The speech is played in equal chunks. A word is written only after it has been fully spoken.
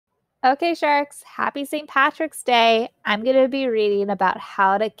Okay, sharks, happy St. Patrick's Day. I'm going to be reading about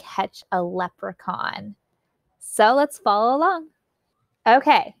how to catch a leprechaun. So let's follow along.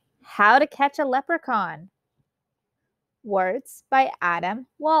 Okay, how to catch a leprechaun. Words by Adam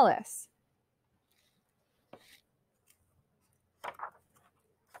Wallace.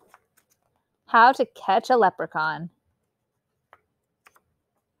 How to catch a leprechaun.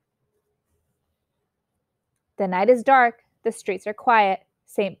 The night is dark, the streets are quiet.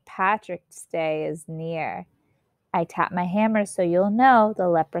 St. Patrick's Day is near. I tap my hammer so you'll know the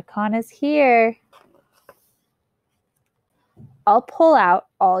leprechaun is here. I'll pull out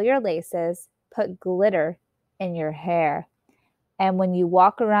all your laces, put glitter in your hair. And when you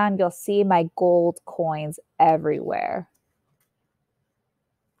walk around, you'll see my gold coins everywhere.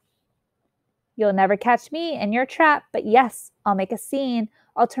 You'll never catch me in your trap, but yes, I'll make a scene.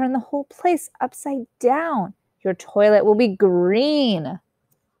 I'll turn the whole place upside down. Your toilet will be green.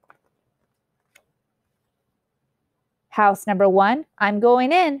 House number 1, I'm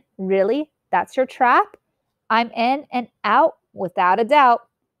going in. Really? That's your trap? I'm in and out without a doubt.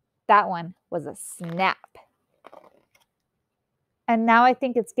 That one was a snap. And now I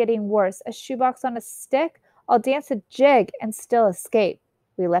think it's getting worse. A shoebox on a stick? I'll dance a jig and still escape.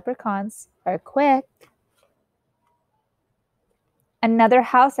 We leprechauns are quick. Another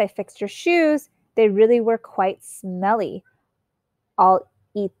house, I fixed your shoes. They really were quite smelly. I'll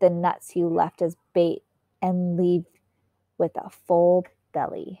eat the nuts you left as bait and leave with a full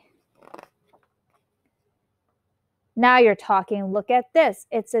belly. Now you're talking. Look at this.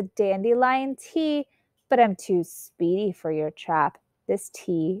 It's a dandelion tea, but I'm too speedy for your trap. This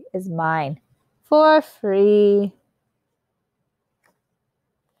tea is mine for free.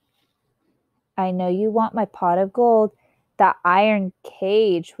 I know you want my pot of gold. That iron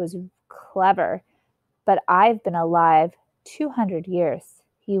cage was clever, but I've been alive 200 years.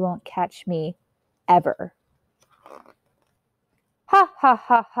 You won't catch me ever. Ha ha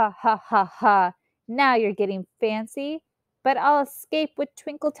ha ha ha ha ha. Now you're getting fancy, but I'll escape with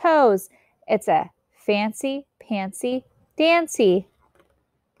twinkle toes. It's a fancy pantsy dancy.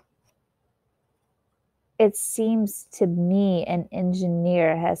 It seems to me an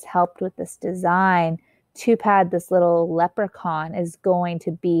engineer has helped with this design. Too bad this little leprechaun is going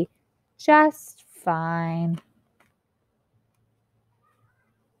to be just fine.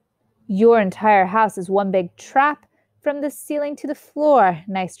 Your entire house is one big trap from the ceiling to the floor.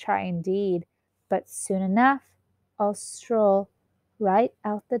 Nice try indeed. But soon enough, I'll stroll right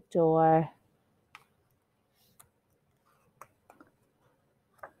out the door.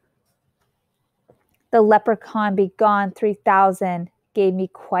 The leprechaun be gone 3,000 gave me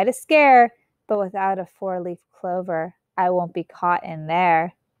quite a scare, but without a 4-leaf clover, I won't be caught in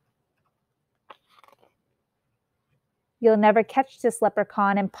there. You'll never catch this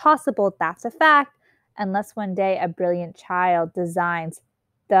leprechaun, impossible, that's a fact, unless one day a brilliant child designs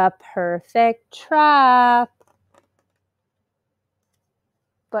the perfect trap.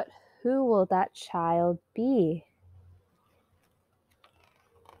 But who will that child be?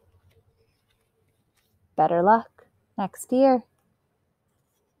 Better luck next year.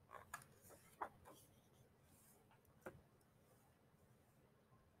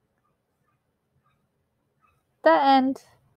 The end.